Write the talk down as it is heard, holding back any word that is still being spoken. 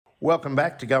Welcome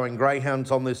back to Going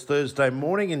Greyhounds on this Thursday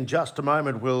morning. In just a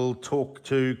moment, we'll talk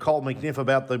to Colin McNiff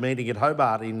about the meeting at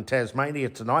Hobart in Tasmania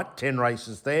tonight. 10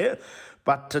 races there.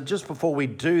 But just before we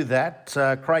do that,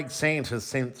 Craig Sant has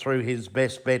sent through his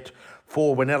best bet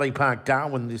for Winnelli Park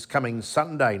Darwin this coming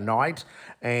Sunday night,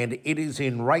 and it is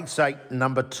in race 8,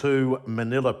 number 2,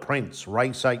 Manila Prince.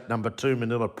 Race 8, number 2,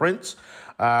 Manila Prince.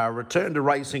 Returned to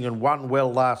racing and won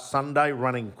well last Sunday,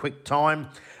 running quick time.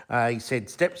 He said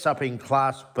steps up in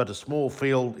class, but a small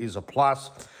field is a plus.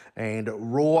 And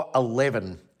Raw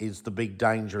 11 is the big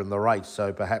danger in the race.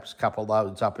 So perhaps a couple of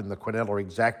loads up in the Quinella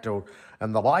Exacta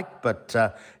and the like. But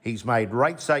he's made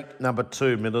race 8, number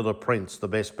 2, Manila Prince, the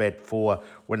best bet for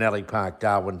Winnelli Park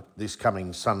Darwin this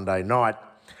coming Sunday night.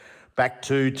 Back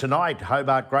to tonight,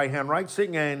 Hobart Greyhound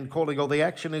Racing, and calling all the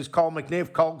action is Colin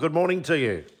McNiff. Col, good morning to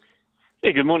you.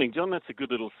 Yeah, good morning, John. That's a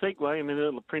good little segue. I mean,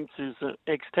 Little Prince is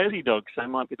ex-Tassie dog, so it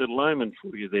might be a little omen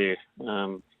for you there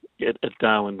at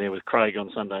Darwin there with Craig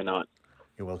on Sunday night.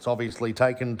 Yeah, well, it's obviously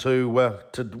taken to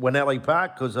Winnelli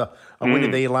Park because a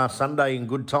winner there last Sunday in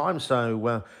good time,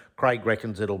 so Craig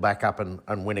reckons it'll back up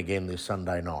and win again this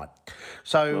Sunday night.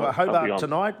 So Well, Hobart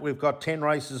tonight, we've got 10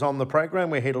 races on the program.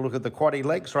 We're here to look at the quaddie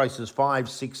legs, races 5,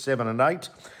 6, 7 and 8.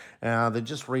 They're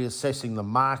just reassessing the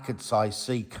markets I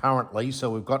see currently,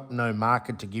 so we've got no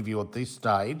market to give you at this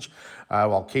stage.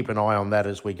 I'll keep an eye on that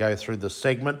as we go through the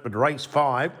segment. But race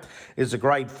 5 is a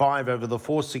grade 5 over the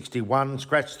 461,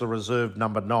 scratch the reserve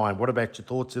number 9. What about your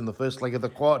thoughts in the first leg of the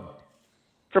quad?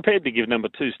 Prepared to give number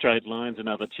 2 Straight Lines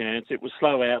another chance. It was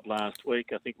slow out last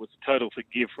week. I think it was a total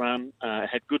forgive run.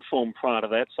 Had good form prior to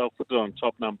that, so I'll put it on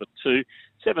top number 2.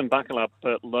 7 Buckle Up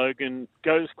Logan.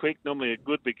 Goes quick, normally a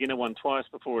good beginner, won twice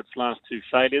before its last 2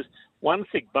 failures. 1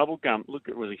 Thick Bubblegum. Look,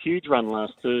 it was a huge run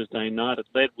last Thursday night. It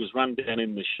led, was run down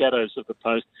in the shadows of the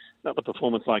post. Another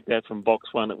performance like that from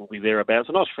box 1, it will be thereabouts.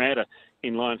 And Ostranda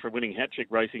in line for winning hat-trick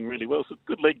racing really well. So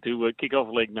good leg to kick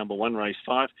off leg number 1, race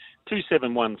 5.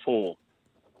 2-7-1-4.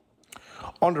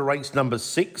 On to race number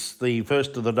 6, the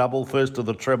first of the double, first of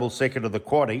the treble, second of the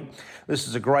quaddie. This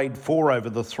is a grade 4 over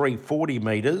the 340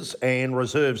 metres, and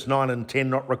reserves 9 and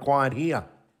 10 not required here.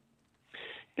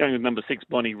 Going with number 6,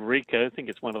 Bonnie Rico. I think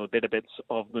it's one of the better bets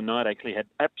of the night. Actually had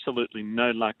absolutely no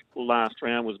luck last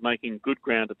round. Was making good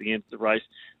ground at the end of the race.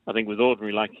 I think with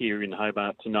ordinary luck here in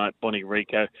Hobart tonight, Bonnie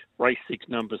Rico. Race 6,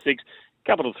 number 6.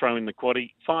 Couple to throw in the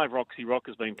quaddie. 5 Roxy Rock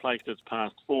has been placed as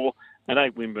past 4. And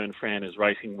 8 Wimburn Fran is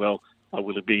racing well. I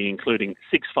will be including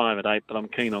 6, 5 and 8, but I'm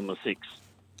keen on the 6.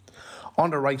 On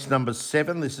to race number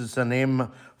 7. This is an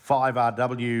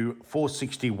M5RW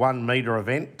 461 metre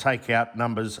event. Take out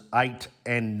numbers 8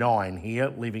 and 9 here,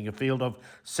 leaving a field of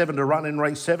 7 to run in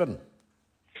race 7.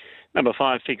 Number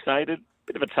 5, Fixated.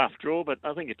 Bit of a tough draw, but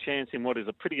I think a chance in what is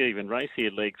a pretty even race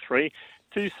here, leg 3.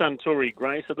 2 Suntory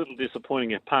Grace, a little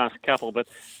disappointing a past couple, but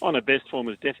on her best form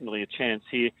is definitely a chance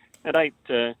here. At 8,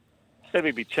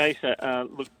 Savvy Chaser,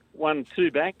 look, 1,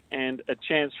 2 back, and a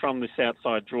chance from this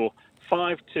outside draw.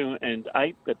 5, 2 and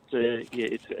 8, but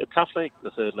it's a tough leg,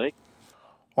 the third leg.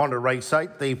 On to race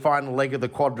 8, the final leg of the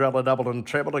quadrella double and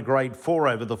treble, a grade 4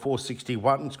 over the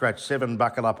 461, scratch 7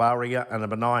 Buckle Up Aria and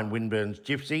number 9 Winburn's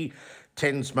Gypsy.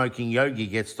 10 Smoking Yogi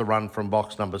gets the run from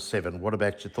box number 7. What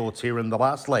about your thoughts here in the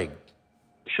last leg?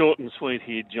 Short and sweet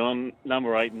here, John.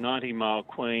 Number 8, 90 Mile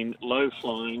Queen. Low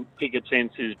flying. Picket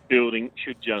Sense is building.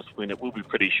 Should just win. It will be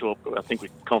pretty short, but I think we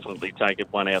can confidently take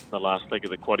it one out in the last leg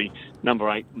of the quaddie. Number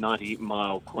 8, 90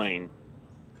 Mile Queen.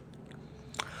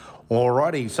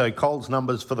 Alrighty, so Cole's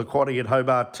numbers for the quaddie at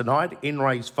Hobart tonight. In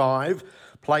race 5,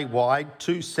 play wide,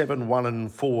 2, 7, 1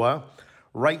 and 4.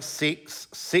 Race 6,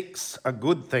 6, a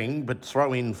good thing, but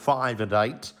throw in 5 and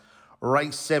 8.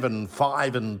 Race 7,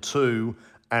 5 and 2.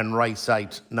 And race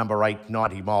 8, number 8,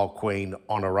 90 Mile Queen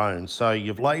on her own. So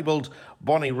you've labelled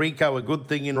Bonnie Rico a good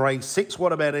thing in race 6.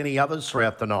 What about any others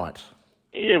throughout the night?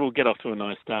 Yeah, we'll get off to a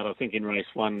nice start. I think in race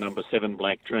 1, number 7,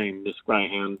 Black Dream. This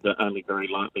greyhound only very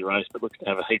lightly raced, but looks to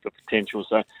have a heap of potential.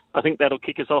 So I think that'll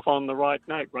kick us off on the right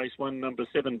note. Race 1, number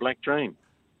 7, Black Dream.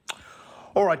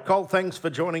 All right, Cole, thanks for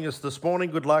joining us this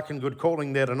morning. Good luck and good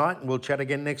calling there tonight, and we'll chat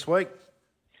again next week.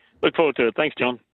 Look forward to it. Thanks, John.